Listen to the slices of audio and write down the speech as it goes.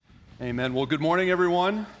Amen. Well, good morning,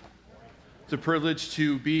 everyone. It's a privilege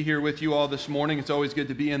to be here with you all this morning. It's always good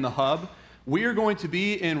to be in the hub. We are going to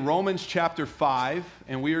be in Romans chapter 5,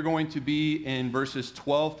 and we are going to be in verses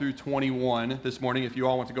 12 through 21 this morning, if you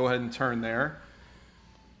all want to go ahead and turn there.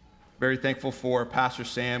 Very thankful for Pastor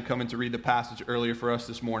Sam coming to read the passage earlier for us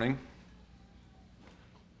this morning.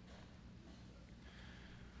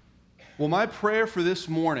 Well, my prayer for this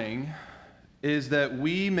morning is that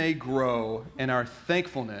we may grow in our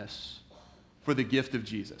thankfulness for the gift of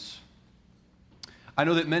Jesus. I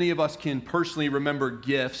know that many of us can personally remember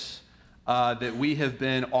gifts that we have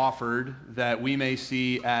been offered that we may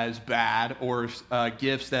see as bad, or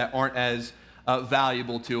gifts that aren't as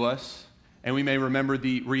valuable to us. And we may remember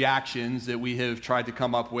the reactions that we have tried to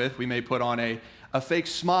come up with. We may put on a fake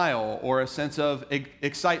smile or a sense of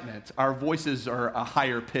excitement. Our voices are a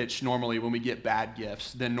higher pitch normally when we get bad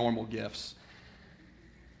gifts than normal gifts.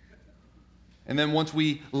 And then once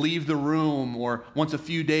we leave the room, or once a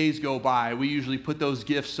few days go by, we usually put those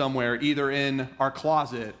gifts somewhere, either in our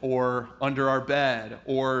closet or under our bed,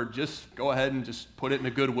 or just go ahead and just put it in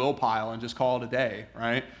a Goodwill pile and just call it a day,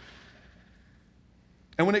 right?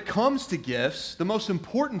 And when it comes to gifts, the most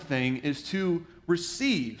important thing is to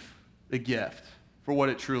receive the gift for what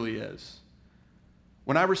it truly is.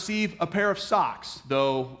 When I receive a pair of socks,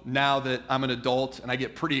 though now that I'm an adult and I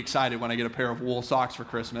get pretty excited when I get a pair of wool socks for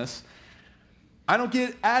Christmas, I don't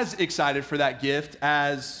get as excited for that gift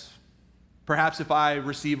as perhaps if I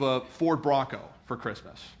receive a Ford Bronco for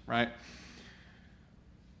Christmas, right?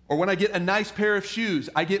 Or when I get a nice pair of shoes,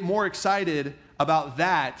 I get more excited about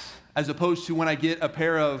that as opposed to when I get a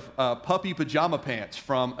pair of puppy pajama pants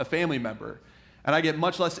from a family member. And I get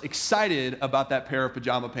much less excited about that pair of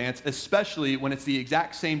pajama pants, especially when it's the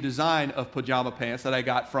exact same design of pajama pants that I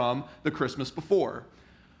got from the Christmas before,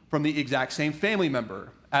 from the exact same family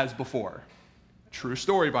member as before. True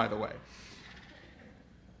story, by the way.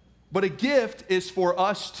 But a gift is for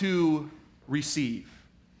us to receive.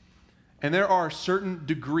 And there are certain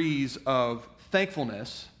degrees of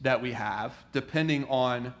thankfulness that we have depending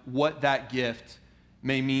on what that gift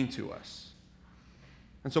may mean to us.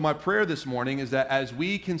 And so my prayer this morning is that as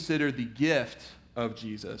we consider the gift of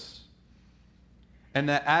Jesus, and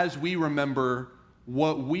that as we remember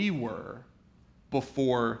what we were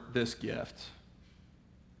before this gift,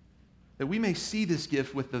 that we may see this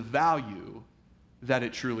gift with the value that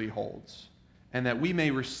it truly holds, and that we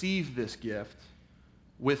may receive this gift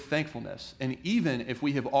with thankfulness. And even if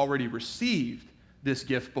we have already received this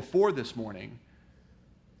gift before this morning,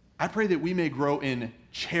 I pray that we may grow in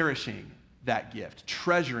cherishing that gift,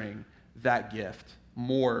 treasuring that gift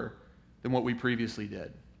more than what we previously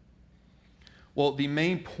did. Well, the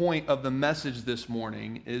main point of the message this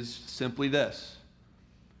morning is simply this: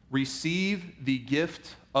 receive the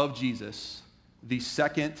gift of Jesus, the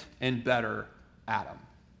second and better Adam.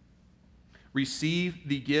 Receive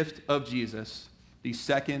the gift of Jesus, the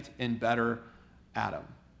second and better Adam.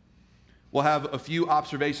 We'll have a few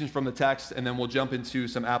observations from the text, and then we'll jump into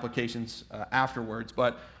some applications afterwards.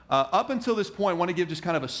 But up until this point, I want to give just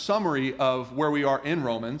kind of a summary of where we are in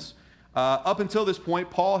Romans. Up until this point,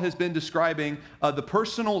 Paul has been describing the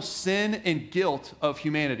personal sin and guilt of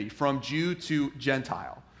humanity from Jew to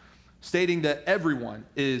Gentile, stating that everyone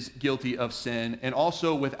is guilty of sin and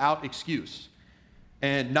also without excuse.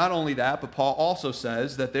 And not only that, but Paul also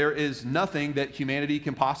says that there is nothing that humanity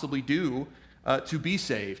can possibly do to be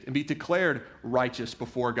saved and be declared righteous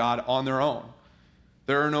before God on their own.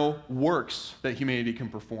 There are no works that humanity can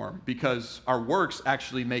perform, because our works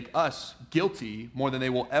actually make us guilty more than they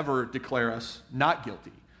will ever declare us not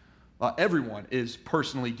guilty. Everyone is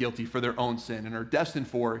personally guilty for their own sin and are destined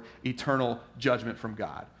for eternal judgment from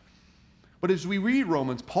God. But as we read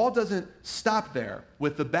Romans, Paul doesn't stop there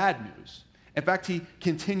with the bad news. In fact, he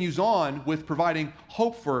continues on with providing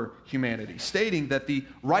hope for humanity, stating that the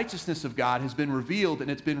righteousness of God has been revealed, and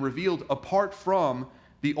it's been revealed apart from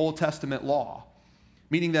the Old Testament law,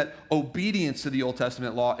 meaning that obedience to the Old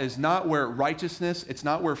Testament law is not where righteousness, it's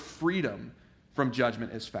not where freedom from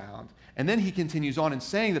judgment is found. And then he continues on in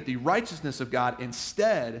saying that the righteousness of God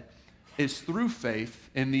instead is through faith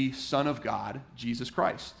in the Son of God, Jesus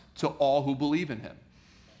Christ, to all who believe in him.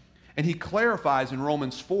 And he clarifies in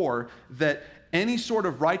Romans 4 that any sort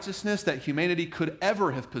of righteousness that humanity could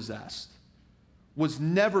ever have possessed was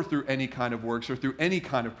never through any kind of works or through any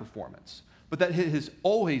kind of performance, but that it has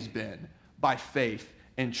always been by faith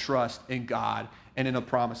and trust in God and in the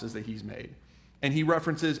promises that he's made. And he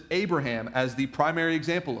references Abraham as the primary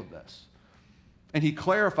example of this. And he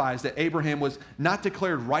clarifies that Abraham was not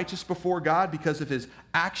declared righteous before God because of his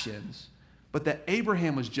actions, but that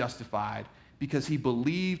Abraham was justified Because he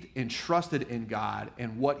believed and trusted in God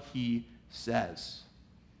and what he says.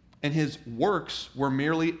 And his works were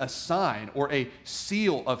merely a sign or a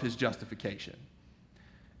seal of his justification.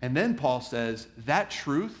 And then Paul says that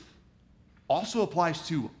truth also applies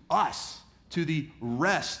to us, to the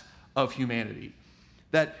rest of humanity.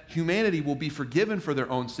 That humanity will be forgiven for their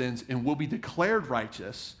own sins and will be declared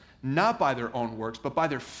righteous, not by their own works, but by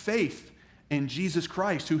their faith in Jesus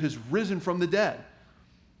Christ, who has risen from the dead.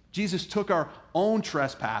 Jesus took our own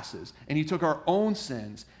trespasses, and he took our own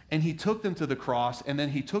sins, and he took them to the cross, and then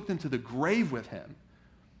he took them to the grave with him.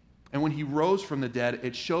 And when he rose from the dead,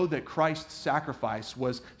 it showed that Christ's sacrifice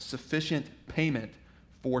was sufficient payment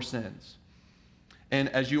for sins. And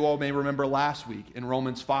as you all may remember last week, in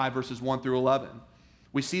Romans 5, verses 1 through 11,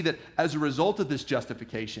 we see that as a result of this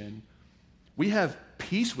justification, we have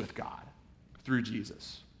peace with God through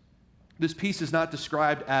Jesus. This peace is not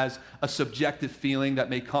described as a subjective feeling that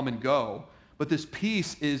may come and go, but this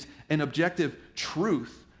peace is an objective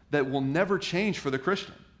truth that will never change for the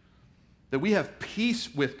Christian. That we have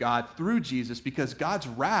peace with God through Jesus because God's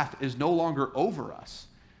wrath is no longer over us.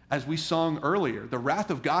 As we sung earlier, the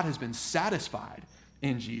wrath of God has been satisfied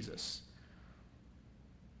in Jesus.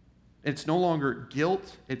 It's no longer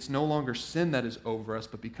guilt, it's no longer sin that is over us,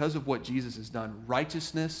 but because of what Jesus has done,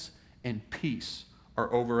 righteousness and peace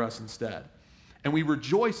are over us instead. And we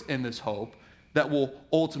rejoice in this hope that will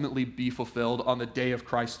ultimately be fulfilled on the day of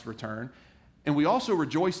Christ's return. And we also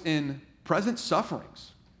rejoice in present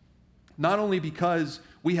sufferings, not only because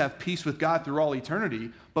we have peace with God through all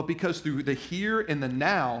eternity, but because through the here and the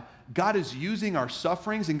now, God is using our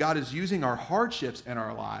sufferings and God is using our hardships in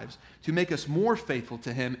our lives to make us more faithful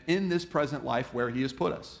to him in this present life where he has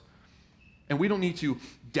put us. And we don't need to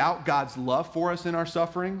doubt God's love for us in our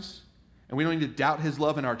sufferings, and we don't need to doubt his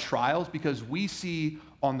love in our trials, because we see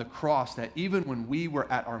on the cross that even when we were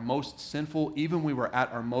at our most sinful, even when we were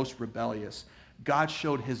at our most rebellious, God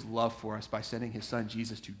showed his love for us by sending his son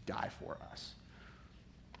Jesus to die for us.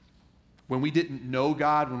 When we didn't know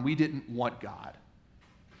God, when we didn't want God,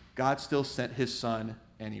 God still sent his son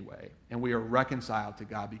anyway, and we are reconciled to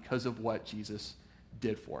God because of what Jesus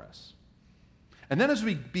did for us. And then as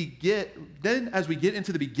we get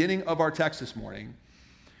into the beginning of our text this morning,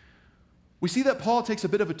 we see that Paul takes a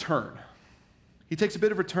bit of a turn. He takes a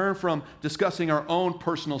bit of a turn from discussing our own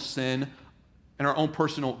personal sin and our own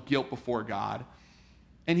personal guilt before God,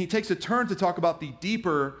 and he takes a turn to talk about the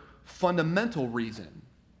deeper, fundamental reason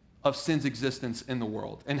of sin's existence in the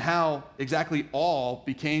world and how exactly all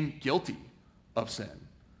became guilty of sin.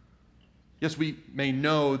 Yes, we may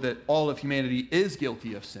know that all of humanity is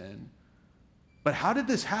guilty of sin, but how did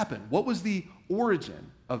this happen? What was the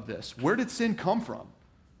origin of this? Where did sin come from?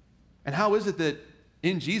 And how is it that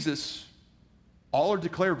in Jesus, all are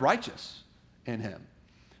declared righteous in him?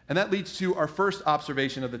 And that leads to our first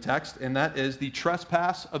observation of the text, and that is the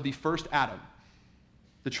trespass of the first Adam.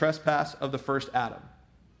 The trespass of the first Adam.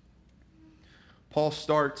 Paul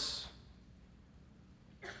starts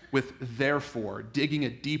with therefore, digging a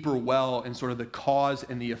deeper well in sort of the cause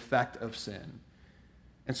and the effect of sin.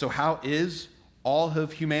 And so how is all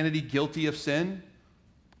of humanity guilty of sin?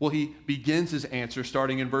 Well, he begins his answer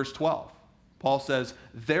starting in verse 12. Paul says,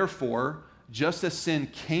 therefore, just as sin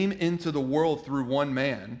came into the world through one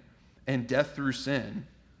man, and death through sin,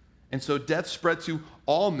 and so death spread to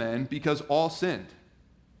all men because all sinned.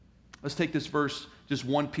 Let's take this verse just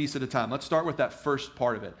one piece at a time. Let's start with that first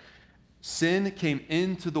part of it. Sin came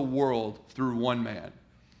into the world through one man.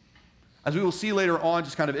 As we will see later on,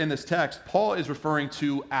 just kind of in this text, Paul is referring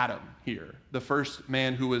to Adam here, the first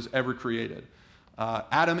man who was ever created.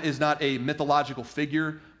 Adam is not a mythological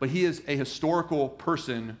figure, but he is a historical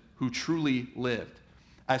person who truly lived.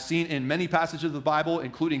 As seen in many passages of the Bible,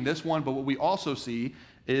 including this one, but what we also see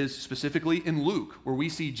is specifically in Luke, where we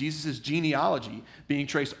see Jesus' genealogy being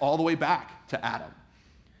traced all the way back to Adam.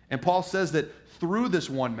 And Paul says that through this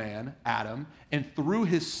one man, Adam, and through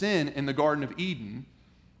his sin in the Garden of Eden,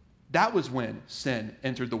 that was when sin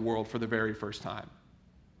entered the world for the very first time.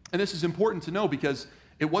 And this is important to know because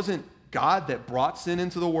it wasn't God that brought sin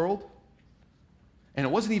into the world, and it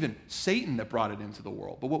wasn't even Satan that brought it into the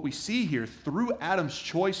world. But what we see here, through Adam's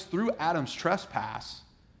choice, through Adam's trespass,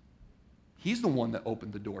 he's the one that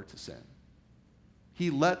opened the door to sin. He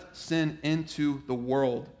let sin into the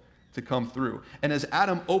world to come through. And as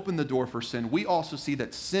Adam opened the door for sin, we also see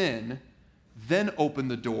that sin then opened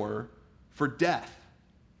the door for death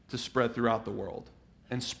to spread throughout the world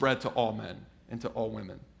and spread to all men and to all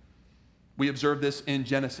women. We observe this in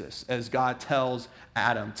Genesis as God tells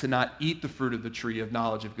Adam to not eat the fruit of the tree of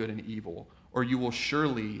knowledge of good and evil, or you will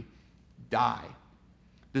surely die.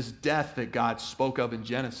 This death that God spoke of in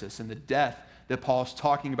Genesis and the death that Paul's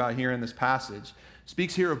talking about here in this passage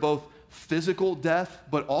speaks here of both physical death,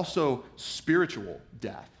 but also spiritual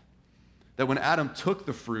death. That when Adam took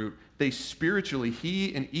the fruit,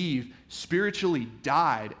 he and Eve spiritually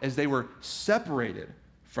died as they were separated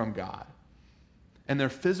from God. And their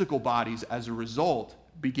physical bodies, as a result,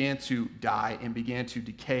 began to die and began to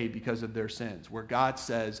decay because of their sins, where God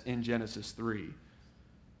says in Genesis 3,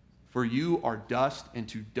 "For you are dust, and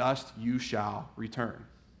to dust you shall return."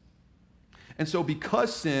 And so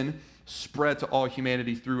because sin spread to all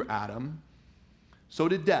humanity through Adam, so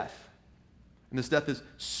did death. And this death is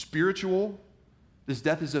spiritual, this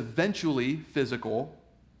death is eventually physical,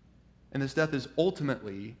 and this death is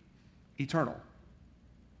ultimately eternal.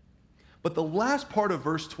 But the last part of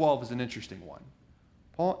verse 12 is an interesting one.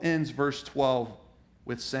 Paul ends verse 12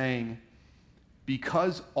 with saying,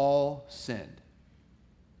 "Because all sinned."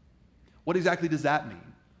 What exactly does that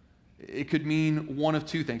mean? It could mean one of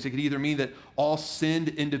two things. It could either mean that all sinned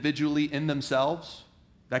individually in themselves.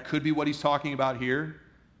 That could be what he's talking about here.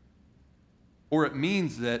 Or it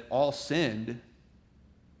means that all sinned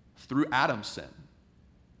through Adam's sin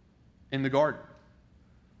in the garden.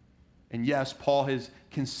 And yes, Paul has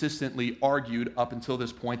consistently argued up until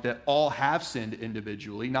this point that all have sinned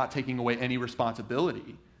individually, not taking away any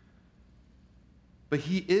responsibility. But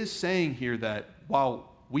he is saying here that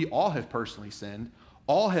while we all have personally sinned,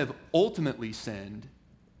 all have ultimately sinned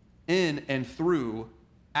in and through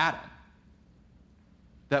Adam.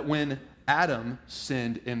 That when Adam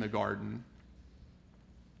sinned in the garden,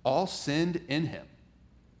 all sinned in him.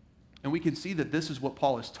 And we can see that this is what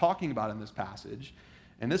Paul is talking about in this passage.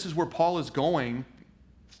 And this is where Paul is going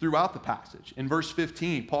throughout the passage. In verse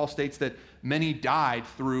 15, Paul states that many died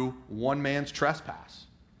through one man's trespass.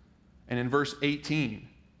 And in verse 18,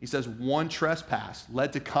 he says one trespass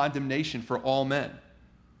led to condemnation for all men.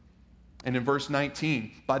 And in verse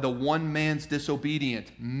 19, by the one man's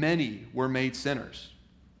disobedience, many were made sinners.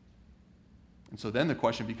 And so then the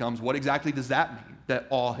question becomes, what exactly does that mean, that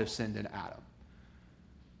all have sinned in Adam?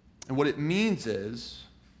 And what it means is,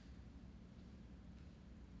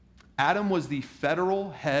 Adam was the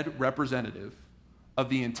federal head representative of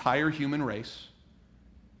the entire human race.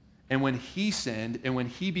 And when he sinned and when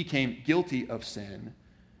he became guilty of sin,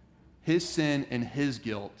 his sin and his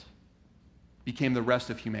guilt became the rest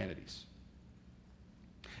of humanity's.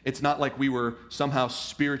 It's not like we were somehow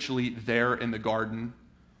spiritually there in the garden.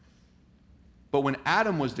 But when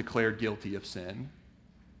Adam was declared guilty of sin,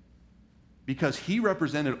 because he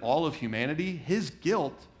represented all of humanity, his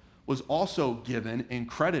guilt was also given and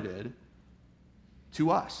credited to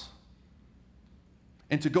us.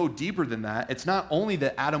 And to go deeper than that, it's not only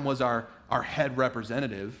that Adam was our head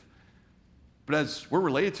representative, but as we're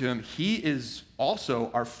related to him, he is also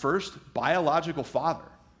our first biological father.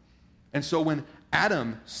 And so when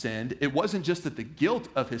Adam sinned, it wasn't just that the guilt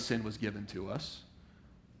of his sin was given to us,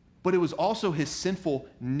 but it was also his sinful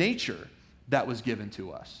nature that was given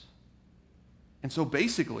to us. And so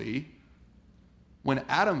basically, when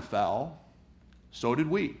Adam fell, so did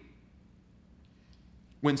we.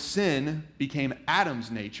 When sin became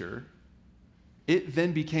Adam's nature, it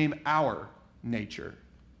then became our nature.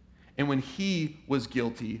 And when he was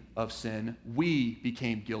guilty of sin, we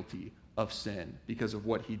became guilty of sin because of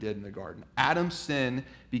what he did in the garden. Adam's sin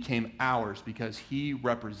became ours because he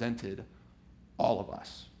represented all of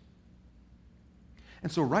us.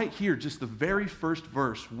 And so right here, just the very first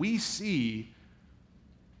verse, we see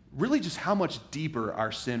really just how much deeper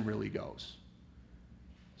our sin really goes.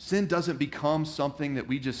 Sin doesn't become something that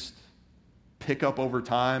we just pick up over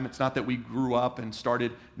time. It's not that we grew up and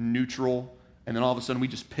started neutral and then all of a sudden we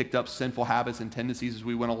just picked up sinful habits and tendencies as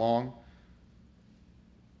we went along.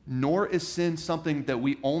 Nor is sin something that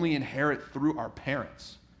we only inherit through our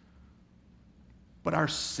parents. But our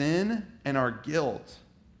sin and our guilt,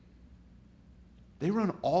 they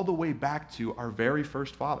run all the way back to our very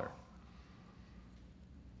first father.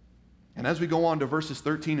 And as we go on to verses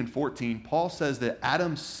 13 and 14, Paul says that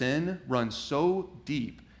Adam's sin runs so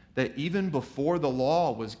deep that even before the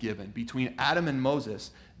law was given between Adam and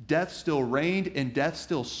Moses, death still reigned and death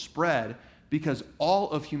still spread because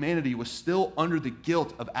all of humanity was still under the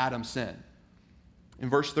guilt of Adam's sin. In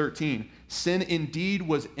verse 13, sin indeed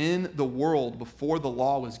was in the world before the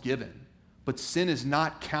law was given, but sin is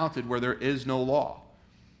not counted where there is no law.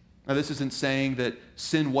 Now, this isn't saying that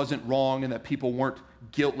sin wasn't wrong and that people weren't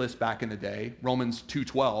guiltless back in the day. Romans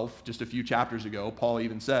 2:12, just a few chapters ago, Paul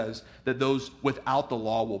even says that those without the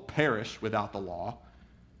law will perish without the law.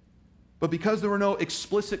 But because there were no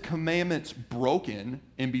explicit commandments broken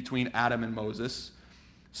in between Adam and Moses,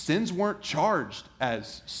 sins weren't charged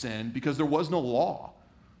as sin because there was no law.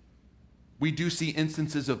 We do see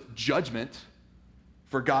instances of judgment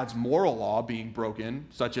for God's moral law being broken,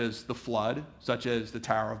 such as the flood, such as the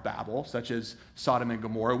Tower of Babel, such as Sodom and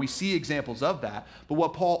Gomorrah. We see examples of that. But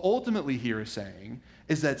what Paul ultimately here is saying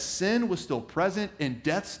is that sin was still present and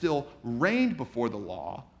death still reigned before the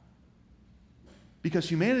law because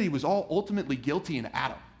humanity was all ultimately guilty in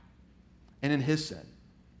Adam and in his sin.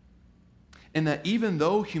 And that even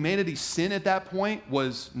though humanity's sin at that point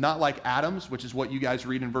was not like Adam's, which is what you guys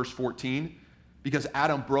read in verse 14, because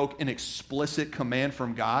Adam broke an explicit command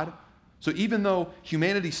from God. So even though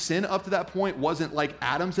humanity's sin up to that point wasn't like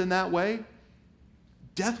Adam's in that way,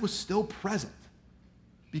 death was still present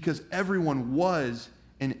because everyone was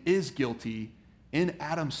and is guilty in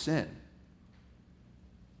Adam's sin.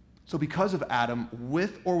 So because of Adam,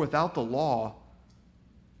 with or without the law,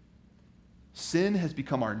 sin has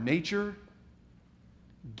become our nature,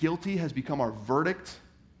 guilty has become our verdict,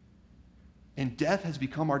 and death has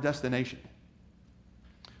become our destination.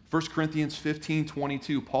 1 Corinthians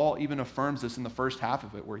 15:22, Paul even affirms this in the first half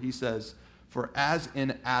of it, where he says, "For as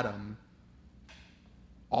in Adam,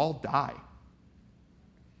 all die."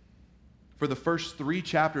 For the first 3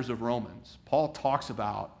 chapters of Romans, Paul talks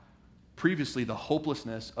about previously the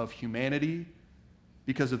hopelessness of humanity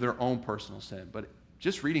because of their own personal sin. But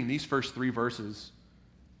just reading these first 3 verses,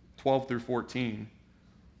 12 through 14,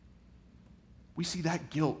 we see that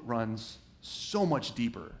guilt runs so much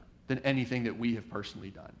deeper than anything that we have personally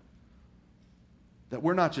done. That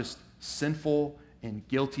we're not just sinful and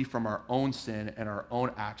guilty from our own sin and our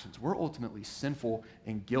own actions. We're ultimately sinful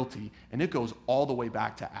and guilty, and it goes all the way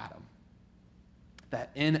back to Adam.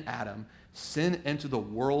 That in Adam, sin entered the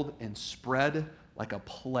world and spread like a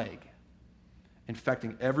plague,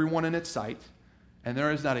 infecting everyone in its sight, and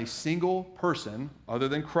there is not a single person other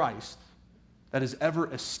than Christ that has ever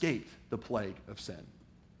escaped the plague of sin.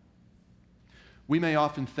 We may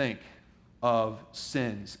often think of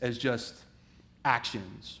sins as just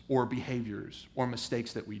actions or behaviors or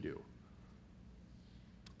mistakes that we do.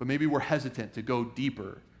 But maybe we're hesitant to go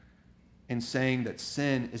deeper in saying that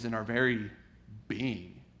sin is in our very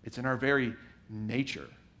being. It's in our very nature.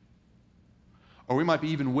 Or we might be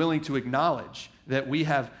even willing to acknowledge that we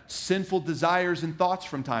have sinful desires and thoughts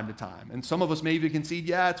from time to time. And some of us may even concede,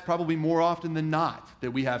 yeah, it's probably more often than not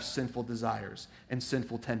that we have sinful desires and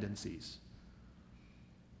sinful tendencies.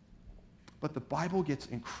 But the Bible gets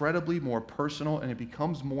incredibly more personal, and it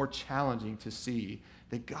becomes more challenging to see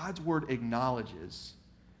that God's word acknowledges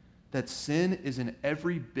that sin is in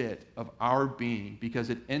every bit of our being because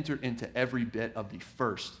it entered into every bit of the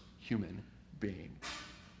first human being.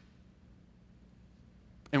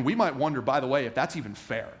 And we might wonder, by the way, if that's even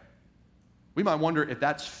fair. We might wonder if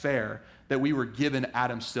that's fair that we were given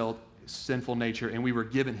Adam's sinful nature and we were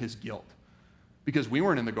given his guilt. Because we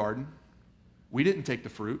weren't in the garden. We didn't take the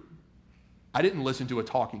fruit. I didn't listen to a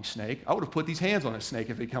talking snake. I would have put these hands on a snake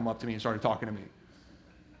if it come up to me and started talking to me.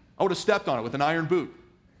 I would have stepped on it with an iron boot.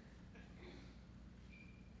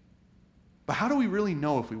 But how do we really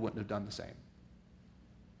know if we wouldn't have done the same?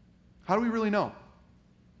 How do we really know?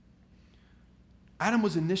 Adam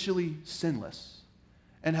was initially sinless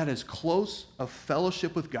and had as close a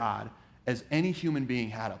fellowship with God as any human being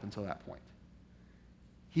had up until that point.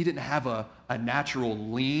 He didn't have a natural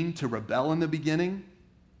lean to rebel in the beginning.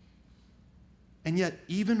 And yet,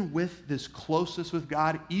 even with this closeness with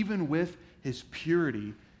God, even with his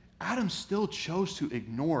purity, Adam still chose to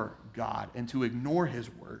ignore God and to ignore his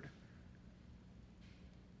word.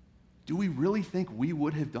 Do we really think we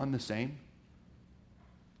would have done the same?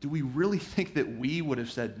 Do we really think that we would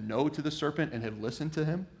have said no to the serpent and have listened to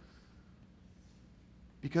him?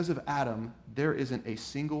 Because of Adam, there isn't a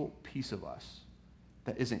single piece of us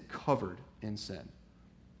that isn't covered in sin.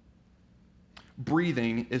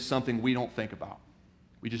 Breathing is something we don't think about.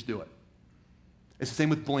 We just do it. It's the same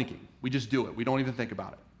with blinking. We just do it. We don't even think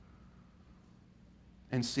about it.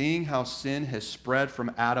 And seeing how sin has spread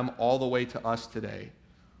from Adam all the way to us today,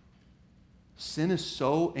 sin is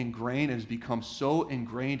so ingrained and has become so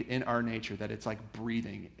ingrained in our nature that it's like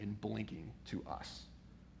breathing and blinking to us.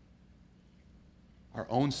 Our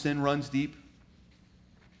own sin runs deep.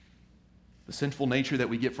 The sinful nature that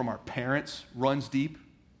we get from our parents runs deep.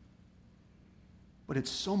 But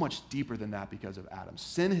it's so much deeper than that because of Adam.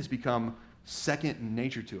 Sin has become second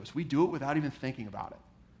nature to us. We do it without even thinking about it.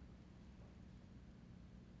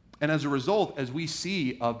 And as a result, as we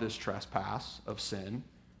see of this trespass of sin,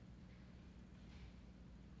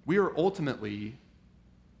 we are ultimately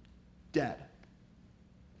dead.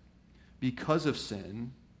 Because of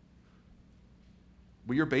sin,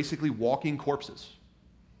 we are basically walking corpses,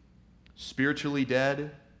 spiritually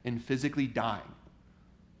dead and physically dying.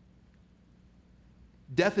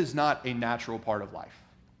 Death is not a natural part of life.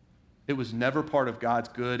 It was never part of God's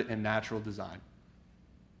good and natural design.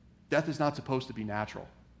 Death is not supposed to be natural.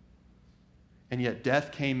 And yet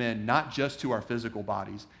death came in not just to our physical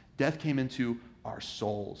bodies, death came into our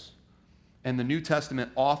souls. And the New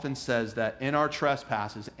Testament often says that in our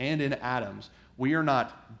trespasses and in Adam's, we are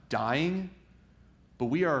not dying, but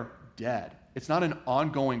we are dead. It's not an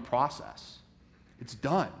ongoing process. It's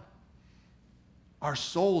done. Our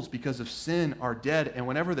souls, because of sin, are dead, and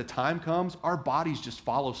whenever the time comes, our bodies just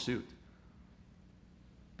follow suit.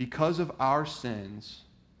 Because of our sins,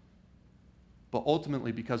 but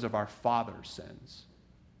ultimately because of our Father's sins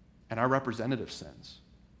and our representative sins.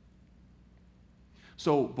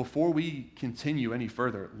 So before we continue any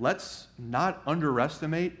further, let's not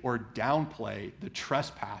underestimate or downplay the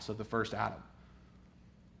trespass of the first Adam.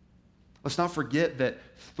 Let's not forget that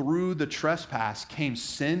through the trespass came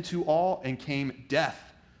sin to all and came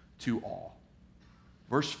death to all.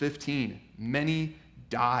 Verse 15, many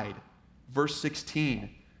died. Verse 16,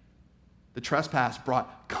 the trespass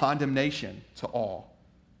brought condemnation to all.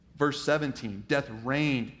 Verse 17, death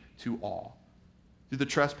reigned to all. Through the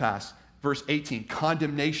trespass, verse 18,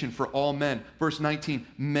 condemnation for all men. Verse 19,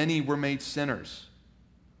 many were made sinners.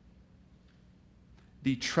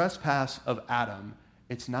 The trespass of Adam,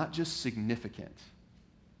 it's not just significant,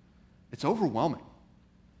 it's overwhelming.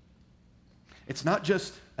 It's not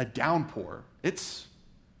just a downpour, it's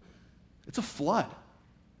a flood.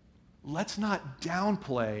 Let's not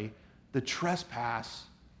downplay the trespass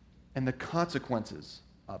and the consequences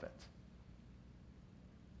of it.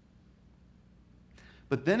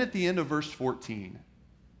 But then at the end of verse 14,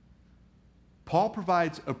 Paul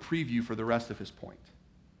provides a preview for the rest of his point.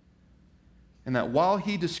 And that while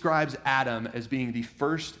he describes Adam as being the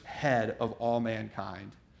first head of all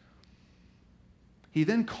mankind, he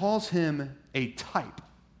then calls him a type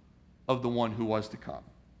of the one who was to come.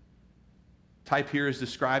 Type here is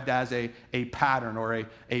described as a pattern or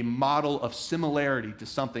a model of similarity to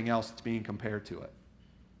something else that's being compared to it.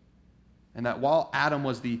 And that while Adam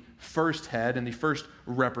was the first head and the first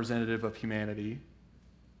representative of humanity,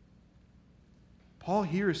 Paul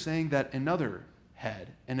here is saying that another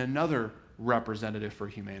head and another representative for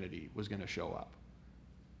humanity was going to show up.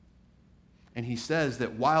 And he says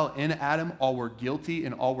that while in Adam all were guilty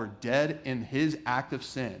and all were dead in his act of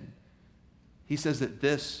sin, he says that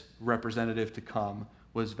this representative to come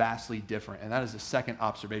was vastly different. And that is the second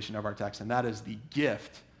observation of our text, and that is the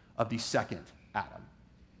gift of the second Adam.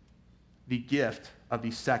 The gift of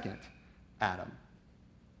the second Adam.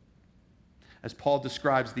 As Paul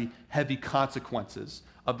describes the heavy consequences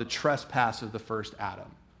of the trespass of the first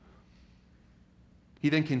Adam, he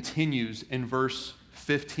then continues in verse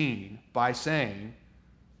 15 by saying,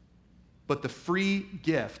 but the free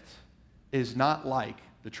gift is not like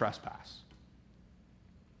the trespass.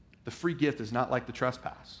 The free gift is not like the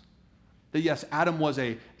trespass. That yes, Adam was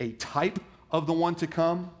a type of the one to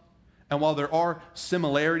come, and while there are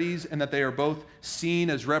similarities and that they are both seen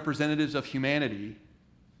as representatives of humanity,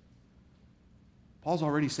 Paul's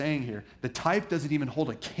already saying here, the type doesn't even hold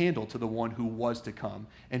a candle to the one who was to come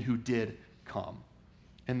and who did come.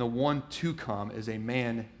 And the one to come is a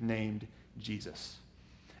man named Jesus.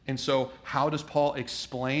 And so how does Paul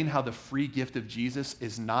explain how the free gift of Jesus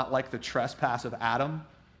is not like the trespass of Adam?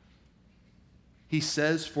 He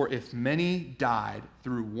says, for if many died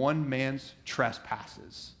through one man's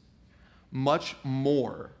trespasses, much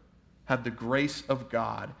more have the grace of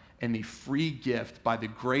God and the free gift by the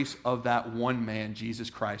grace of that one man, Jesus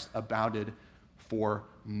Christ, abounded for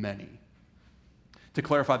many. To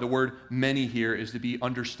clarify, the word many here is to be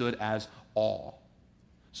understood as all.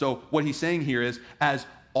 So what he's saying here is, as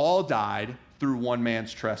all died through one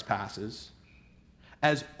man's trespasses,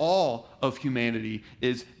 as all of humanity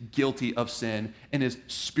is guilty of sin and is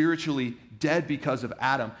spiritually dead because of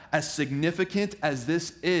Adam, as significant as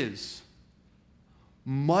this is,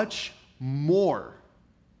 much more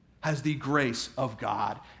has the grace of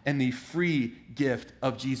God and the free gift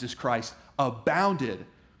of Jesus Christ abounded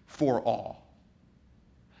for all.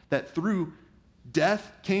 That through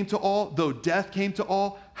death came to all, though death came to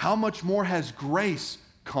all, how much more has grace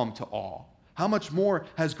come to all? How much more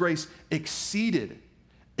has grace exceeded,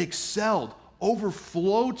 excelled,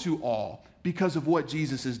 overflowed to all because of what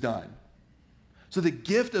Jesus has done? So the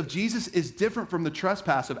gift of Jesus is different from the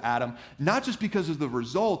trespass of Adam, not just because of the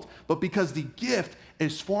result, but because the gift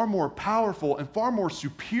is far more powerful and far more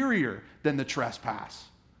superior than the trespass.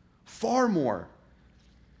 Far more.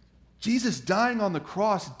 Jesus dying on the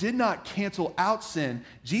cross did not cancel out sin.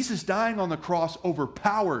 Jesus dying on the cross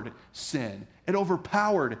overpowered sin. It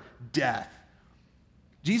overpowered death.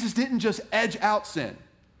 Jesus didn't just edge out sin.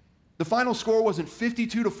 The final score wasn't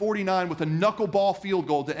 52-49 with a knuckleball field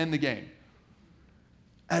goal to end the game.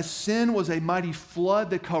 As sin was a mighty flood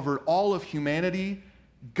that covered all of humanity,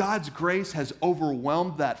 God's grace has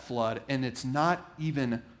overwhelmed that flood, and it's not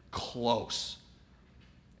even close.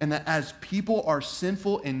 And that as people are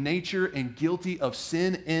sinful in nature and guilty of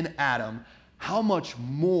sin in Adam, how much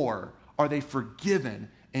more are they forgiven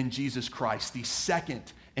in Jesus Christ, the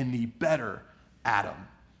second and the better Adam?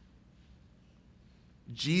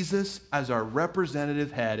 Jesus as our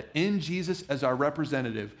representative head, in Jesus as our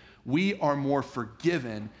representative, we are more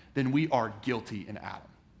forgiven than we are guilty in Adam.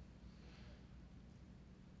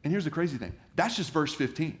 And here's the crazy thing. That's just verse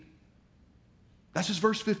 15. That's just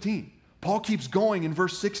verse 15. Paul keeps going in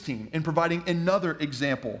verse 16 and providing another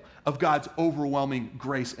example of God's overwhelming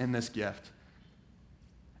grace in this gift.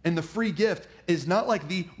 And the free gift is not like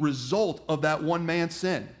the result of that one man's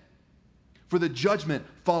sin. For the judgment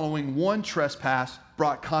following one trespass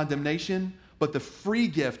brought condemnation, but the free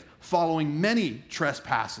gift following many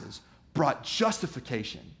trespasses brought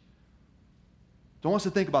justification. So I want us to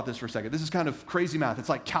think about this for a second. This is kind of crazy math. It's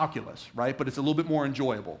like calculus, right? But it's a little bit more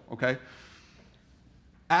enjoyable, okay?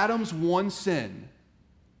 Adam's one sin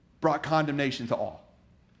brought condemnation to all.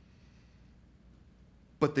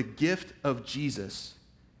 But the gift of Jesus,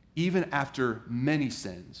 even after many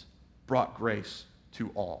sins, brought grace to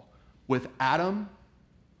all. With Adam,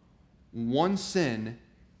 one sin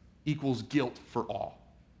equals guilt for all.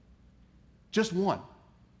 Just one.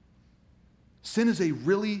 Sin is a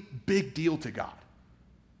really big deal to God.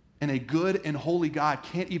 And a good and holy God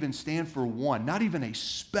can't even stand for one, not even a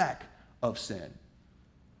speck of sin.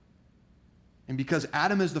 And because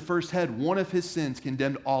Adam is the first head, one of his sins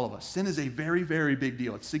condemned all of us. Sin is a very, very big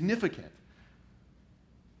deal. It's significant.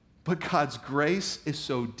 But God's grace is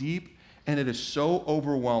so deep and it is so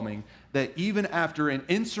overwhelming that even after an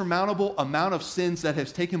insurmountable amount of sins that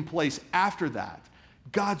has taken place after that,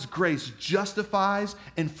 God's grace justifies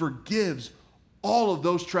and forgives all of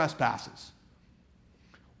those trespasses.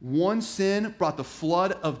 One sin brought the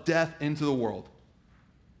flood of death into the world.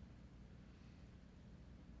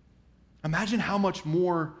 Imagine how much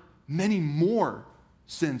more, many more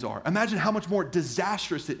sins are. Imagine how much more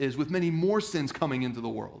disastrous it is with many more sins coming into the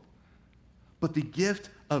world. But the gift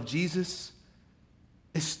of Jesus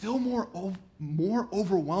is still more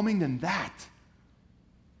overwhelming than that.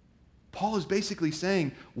 Paul is basically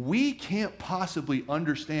saying we can't possibly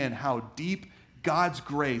understand how deep God's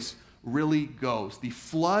grace really goes. The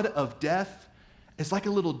flood of death is like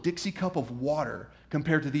a little Dixie cup of water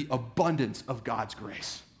compared to the abundance of God's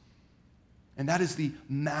grace. And that is the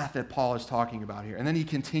math that Paul is talking about here. And then he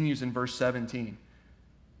continues in verse 17.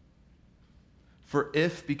 For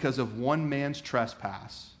if because of one man's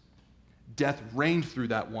trespass, death reigned through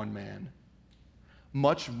that one man,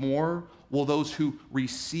 much more will those who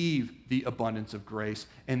receive the abundance of grace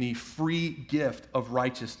and the free gift of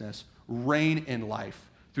righteousness reign in life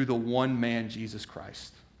through the one man, Jesus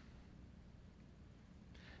Christ.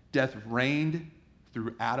 Death reigned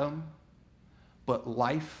through Adam, but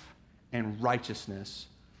life and righteousness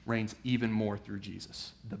reigns even more through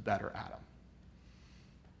Jesus, the better Adam.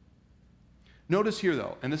 Notice here,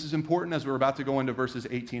 though, and this is important as we're about to go into verses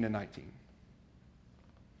 18 and 19.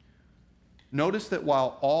 Notice that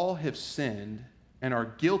while all have sinned and are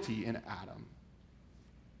guilty in Adam,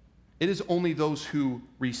 it is only those who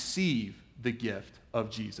receive the gift of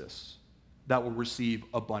Jesus that will receive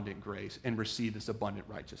abundant grace and receive this abundant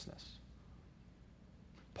righteousness.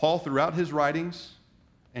 Paul, throughout his writings,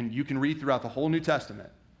 and you can read throughout the whole New Testament,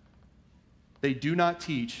 they do not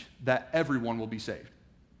teach that everyone will be saved.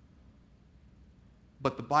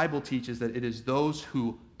 But the Bible teaches that it is those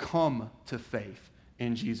who come to faith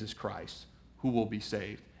in Jesus Christ who will be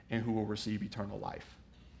saved and who will receive eternal life.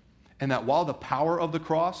 And that while the power of the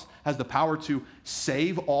cross has the power to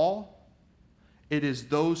save all, it is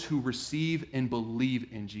those who receive and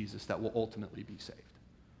believe in Jesus that will ultimately be saved.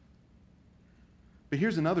 But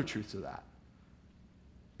here's another truth to that.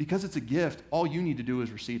 Because it's a gift, all you need to do is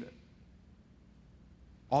receive it.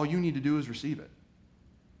 All you need to do is receive it.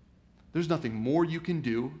 There's nothing more you can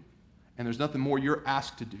do, and there's nothing more you're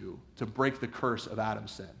asked to do to break the curse of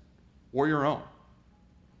Adam's sin, or your own.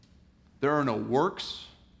 There are no works.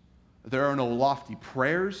 There are no lofty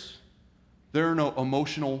prayers. There are no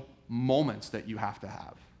emotional moments that you have to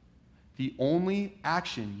have. The only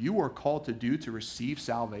action you are called to do to receive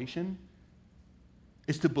salvation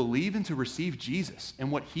is to believe and to receive Jesus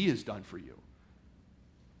and what he has done for you.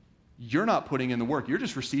 You're not putting in the work. You're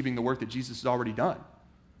just receiving the work that Jesus has already done.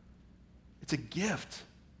 It's a gift.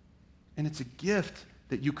 And it's a gift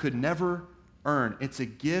that you could never earn. It's a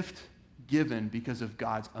gift given because of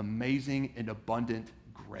God's amazing and abundant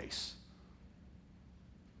grace.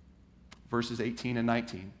 Verses 18 and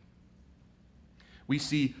 19. We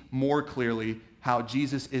see more clearly how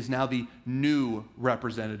Jesus is now the new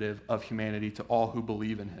representative of humanity to all who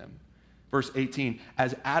believe in him. Verse 18,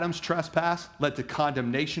 as Adam's trespass led to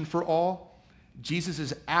condemnation for all,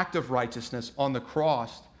 Jesus' act of righteousness on the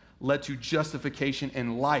cross led to justification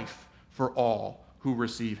and life for all who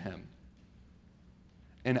receive him.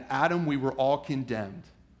 In Adam, we were all condemned,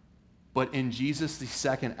 but in Jesus, the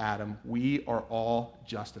second Adam, we are all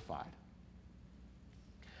justified.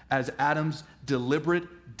 As Adam's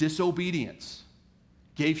deliberate disobedience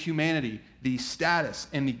gave humanity the status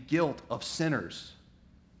and the guilt of sinners,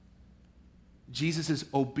 Jesus'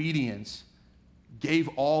 obedience gave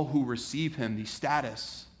all who receive him the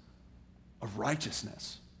status of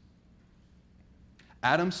righteousness.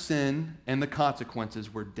 Adam's sin and the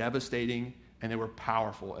consequences were devastating and they were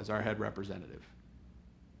powerful as our head representative.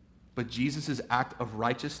 But Jesus' act of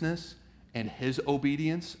righteousness and his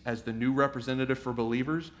obedience as the new representative for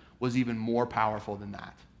believers was even more powerful than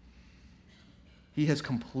that. He has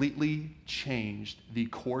completely changed the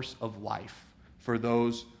course of life for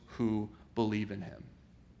those who believe in him.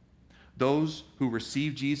 Those who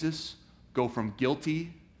receive Jesus go from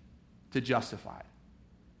guilty to justified.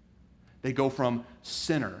 They go from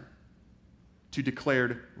sinner to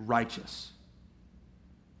declared righteous.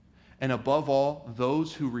 And above all,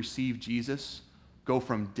 those who receive Jesus go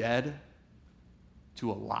from dead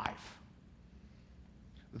to alive.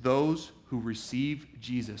 Those who receive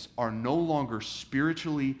Jesus are no longer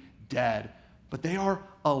spiritually dead, but they are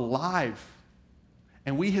alive.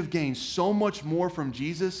 And we have gained so much more from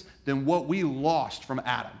Jesus than what we lost from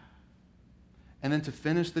Adam. And then to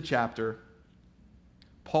finish the chapter,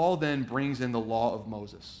 Paul then brings in the law of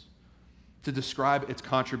Moses to describe its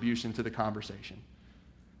contribution to the conversation.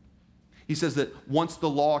 He says that once the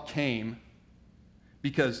law came,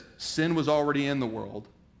 because sin was already in the world,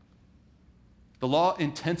 the law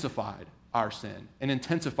intensified our sin and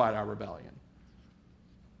intensified our rebellion.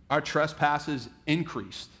 Our trespasses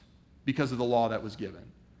increased because of the law that was given,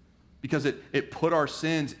 because it put our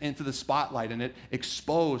sins into the spotlight and it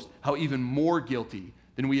exposed how even more guilty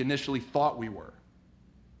than we initially thought we were.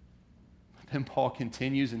 Then Paul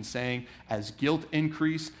continues in saying, as guilt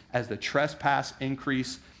increased, as the trespass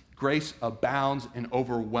increased, grace abounds and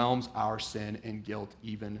overwhelms our sin and guilt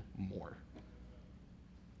even more.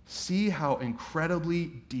 See how incredibly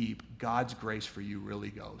deep God's grace for you really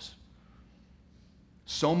goes.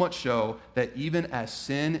 So much so that even as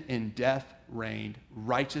sin and death reigned,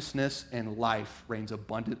 righteousness and life reigns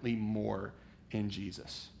abundantly more in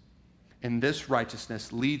Jesus. And this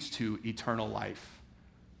righteousness leads to eternal life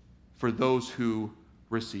for those who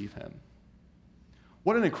receive him.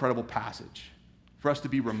 What an incredible passage for us to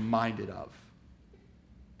be reminded of.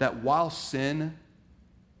 That while sin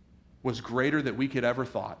was greater than we could ever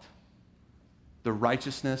thought, the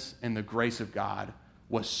righteousness and the grace of God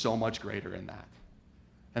was so much greater in that.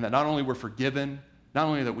 And that not only we're forgiven, not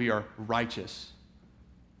only that we are righteous,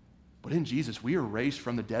 but in Jesus we are raised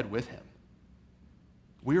from the dead with him.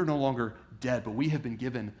 We are no longer dead, but we have been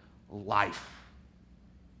given life.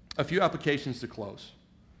 A few applications to close.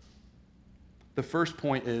 The first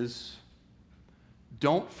point is,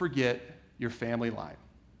 don't forget your family line.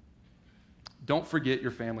 Don't forget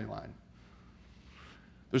your family line.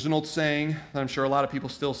 There's an old saying that I'm sure a lot of people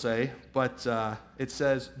still say, but it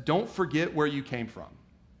says, don't forget where you came from.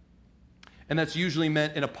 And that's usually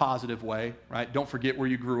meant in a positive way, right? Don't forget where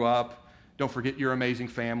you grew up. Don't forget your amazing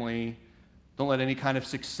family. Don't let any kind of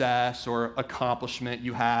success or accomplishment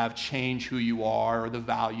you have change who you are or the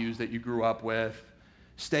values that you grew up with.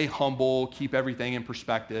 Stay humble, keep everything in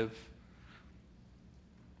perspective.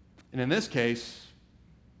 And in this case,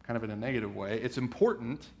 kind of in a negative way, it's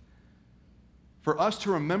important for us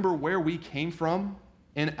to remember where we came from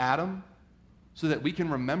in Adam so that we can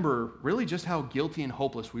remember really just how guilty and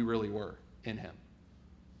hopeless we really were in him.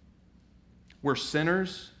 We're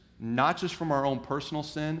sinners, not just from our own personal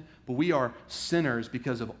sin, but we are sinners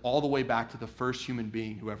because of all the way back to the first human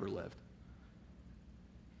being who ever lived.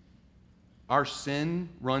 Our sin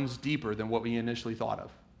runs deeper than what we initially thought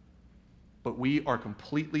of. But we are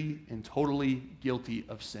completely and totally guilty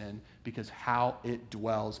of sin because how it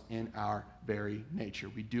dwells in our very nature.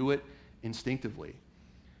 We do it instinctively.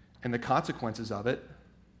 And the consequences of it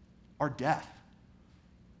are death.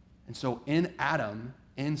 And so in Adam,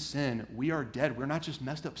 in sin, we are dead. We're not just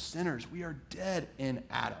messed up sinners. We are dead in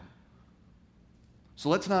Adam. So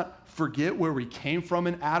let's not forget where we came from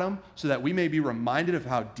in Adam so that we may be reminded of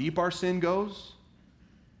how deep our sin goes.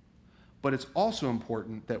 But it's also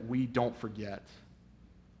important that we don't forget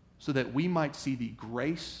so that we might see the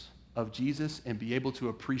grace of Jesus and be able to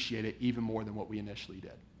appreciate it even more than what we initially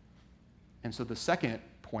did. And so the second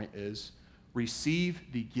point is receive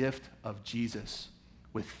the gift of Jesus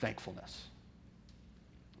with thankfulness.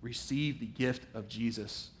 Receive the gift of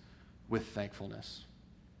Jesus with thankfulness.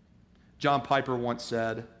 John Piper once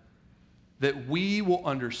said that we will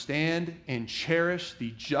understand and cherish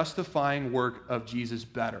the justifying work of Jesus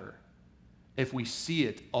better if we see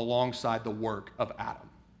it alongside the work of Adam.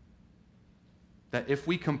 That if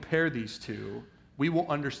we compare these two, we will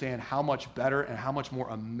understand how much better and how much more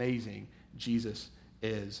amazing Jesus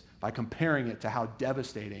is by comparing it to how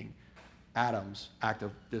devastating Adam's act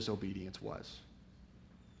of disobedience was.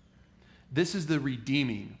 This is the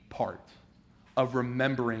redeeming part of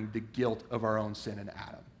remembering the guilt of our own sin in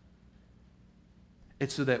Adam.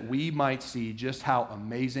 It's so that we might see just how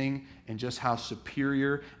amazing and just how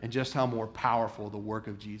superior and just how more powerful the work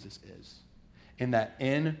of Jesus is. And that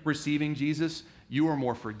in receiving Jesus, you are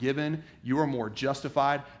more forgiven, you are more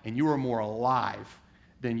justified, and you are more alive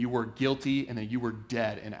than you were guilty and that you were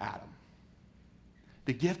dead in Adam.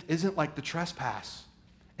 The gift isn't like the trespass.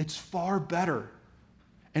 It's far better.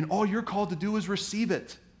 And all you're called to do is receive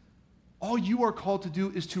it. All you are called to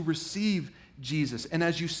do is to receive Jesus. And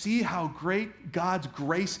as you see how great God's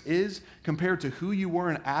grace is compared to who you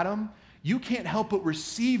were in Adam, you can't help but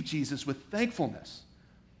receive Jesus with thankfulness.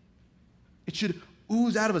 It should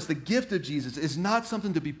ooze out of us. The gift of Jesus is not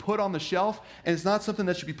something to be put on the shelf, and it's not something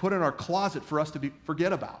that should be put in our closet for us to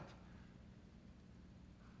forget about.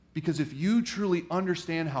 Because if you truly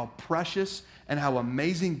understand how precious and how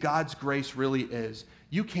amazing God's grace really is,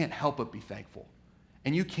 you can't help but be thankful.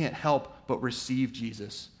 And you can't help but receive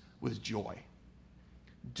Jesus with joy.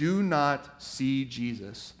 Do not see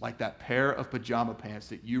Jesus like that pair of pajama pants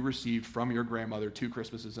that you received from your grandmother 2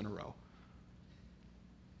 Christmases in a row.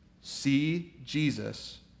 See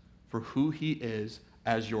Jesus for who he is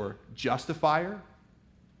as your justifier,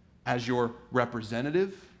 as your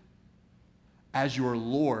representative, as your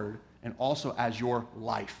Lord, and also as your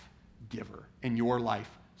life giver and your life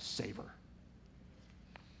saver.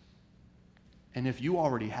 And if you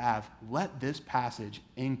already have, let this passage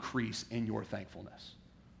increase in your thankfulness.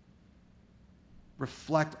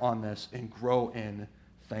 Reflect on this and grow in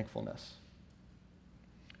thankfulness.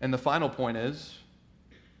 And the final point is,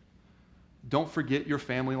 don't forget your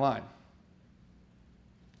family line.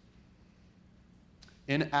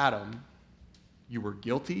 In Adam, you were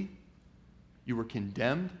guilty, you were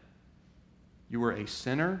condemned, you were a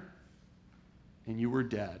sinner, and you were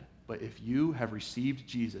dead. But if you have received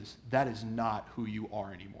Jesus, that is not who you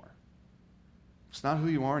are anymore. It's not who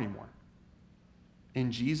you are anymore. In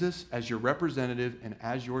Jesus, as your representative and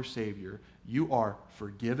as your Savior, you are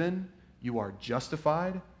forgiven, you are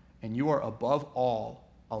justified, and you are above all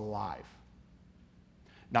alive.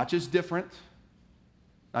 Not just different,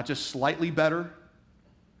 not just slightly better.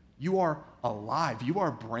 You are alive. You are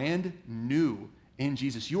brand new in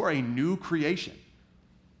Jesus. You are a new creation.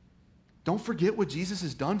 Don't forget what Jesus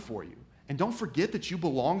has done for you. And don't forget that you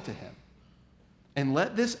belong to him. And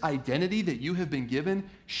let this identity that you have been given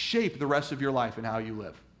shape the rest of your life and how you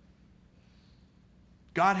live.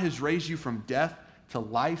 God has raised you from death to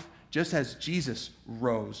life just as Jesus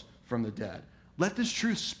rose from the dead. Let this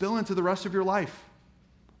truth spill into the rest of your life.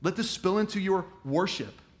 Let this spill into your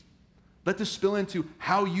worship. Let this spill into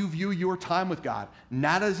how you view your time with God,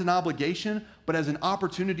 not as an obligation, but as an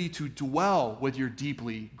opportunity to dwell with your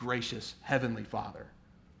deeply gracious Heavenly Father.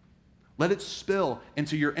 Let it spill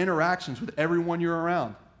into your interactions with everyone you're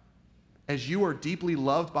around. As you are deeply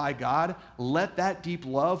loved by God, let that deep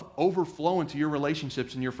love overflow into your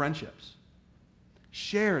relationships and your friendships.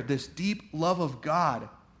 Share this deep love of God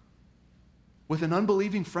with an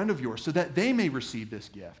unbelieving friend of yours so that they may receive this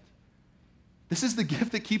gift. This is the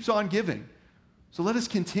gift that keeps on giving. So let us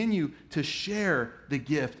continue to share the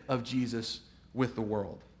gift of Jesus with the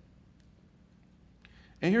world.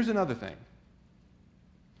 And here's another thing.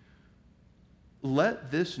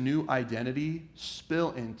 Let this new identity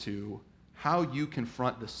spill into how you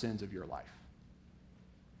confront the sins of your life.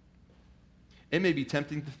 It may be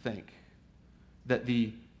tempting to think that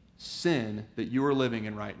the sin that you are living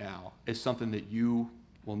in right now is something that you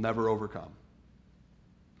will never overcome.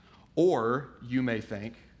 Or you may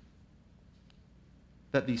think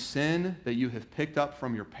that the sin that you have picked up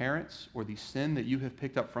from your parents or the sin that you have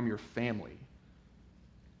picked up from your family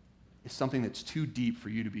is something that's too deep for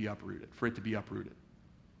you to be uprooted, for it to be uprooted.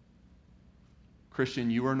 Christian,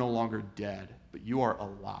 you are no longer dead, but you are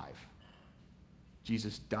alive.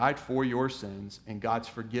 Jesus died for your sins, and God's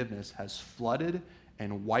forgiveness has flooded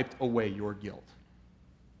and wiped away your guilt.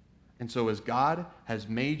 And so as God has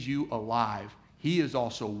made you alive, he is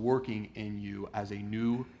also working in you as a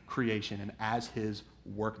new creation and as his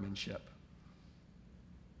workmanship.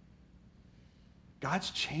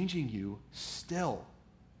 God's changing you still.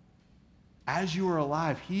 As you are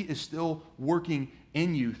alive, he is still working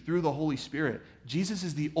in you through the Holy Spirit. Jesus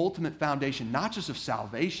is the ultimate foundation, not just of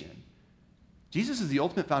salvation. Jesus is the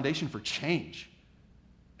ultimate foundation for change.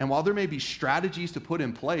 And while there may be strategies to put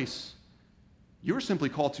in place, you are simply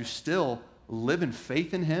called to still live in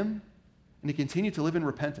faith in him and to continue to live in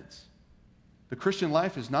repentance. The Christian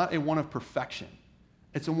life is not a one of perfection.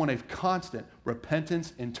 It's a one of constant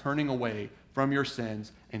repentance and turning away from your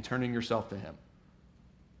sins and turning yourself to him.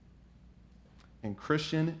 And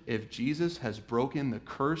Christian, if Jesus has broken the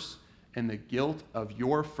curse and the guilt of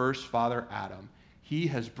your first father, Adam, he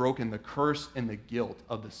has broken the curse and the guilt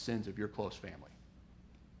of the sins of your close family.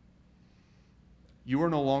 You are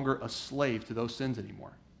no longer a slave to those sins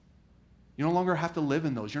anymore. You no longer have to live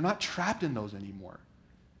in those. You're not trapped in those anymore.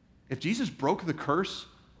 If Jesus broke the curse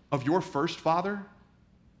of your first father,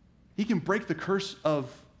 he can break the curse of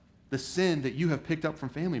the sin that you have picked up from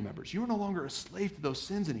family members. You are no longer a slave to those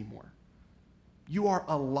sins anymore. You are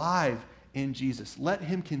alive in Jesus. Let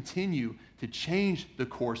him continue to change the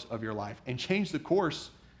course of your life and change the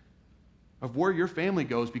course of where your family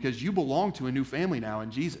goes, because you belong to a new family now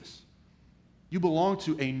in Jesus. You belong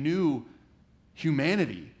to a new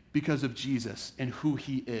humanity because of Jesus and who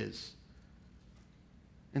he is.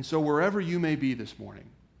 And so wherever you may be this morning,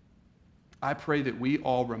 I pray that we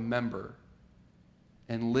all remember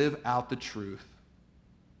and live out the truth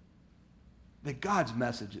that God's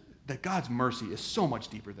message, that God's mercy is so much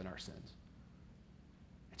deeper than our sins.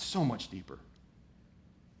 It's so much deeper.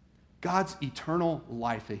 God's eternal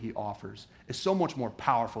life that he offers is so much more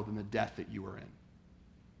powerful than the death that you are in.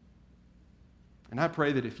 And I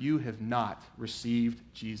pray that if you have not received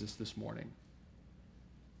Jesus this morning,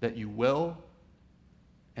 that you will,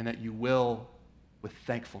 and that you will with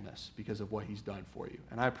thankfulness because of what he's done for you.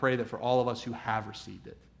 And I pray that for all of us who have received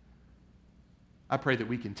it, I pray that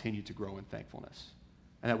we continue to grow in thankfulness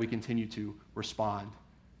and that we continue to respond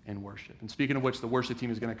in worship. And speaking of which, the worship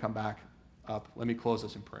team is going to come back up. Let me close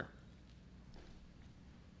this in prayer.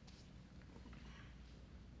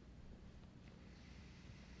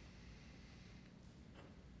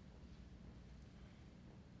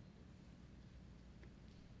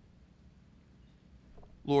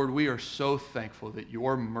 Lord, we are so thankful that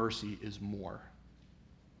your mercy is more.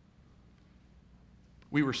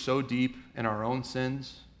 We were so deep in our own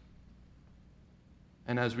sins,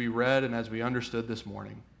 and as we read and as we understood this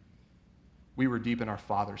morning, we were deep in our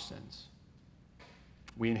Father's sins.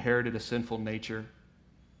 We inherited a sinful nature,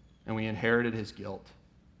 and we inherited his guilt.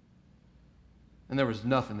 And there was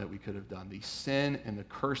nothing that we could have done. The sin and the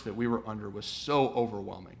curse that we were under was so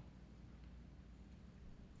overwhelming,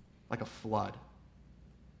 like a flood.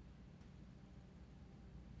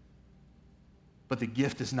 But the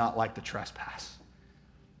gift is not like the trespass.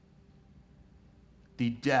 The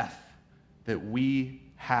death that we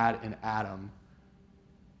had in Adam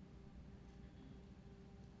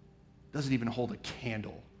doesn't even hold a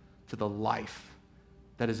candle to the life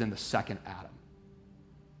that is in the second Adam.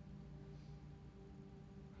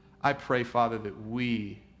 I pray, Father, that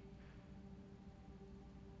we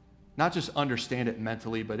not just understand it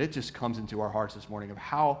mentally, but it just comes into our hearts this morning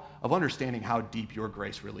of understanding how deep your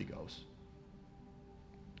grace really goes.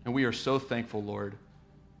 And we are so thankful, Lord,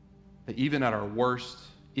 that even at our worst,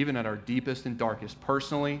 even at our deepest and darkest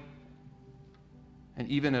personally, and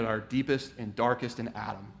even at our deepest and darkest in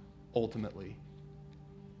Adam, ultimately,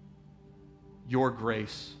 your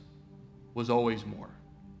grace was always more.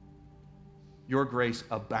 Your grace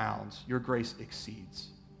abounds. Your grace exceeds.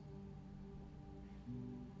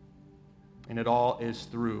 And it all is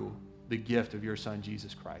through the gift of your Son,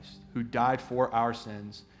 Jesus Christ, who died for our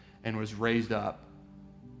sins and was raised up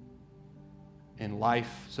in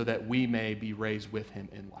life so that we may be raised with him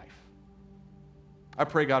in life. I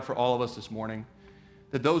pray, God, for all of us this morning,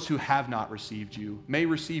 that those who have not received you may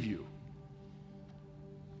receive you.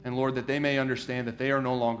 And Lord, that they may understand that they are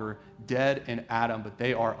no longer dead in Adam, but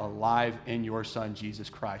they are alive in your Son, Jesus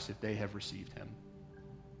Christ, if they have received him.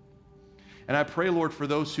 And I pray, Lord, for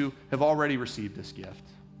those who have already received this gift,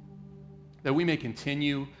 that we may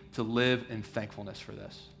continue to live in thankfulness for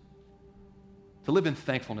this. To live in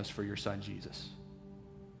thankfulness for your Son, Jesus.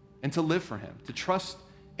 And to live for him, to trust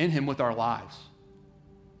in him with our lives.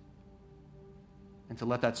 And to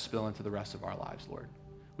let that spill into the rest of our lives, Lord.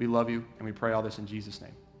 We love you, and we pray all this in Jesus'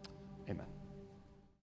 name. Amen.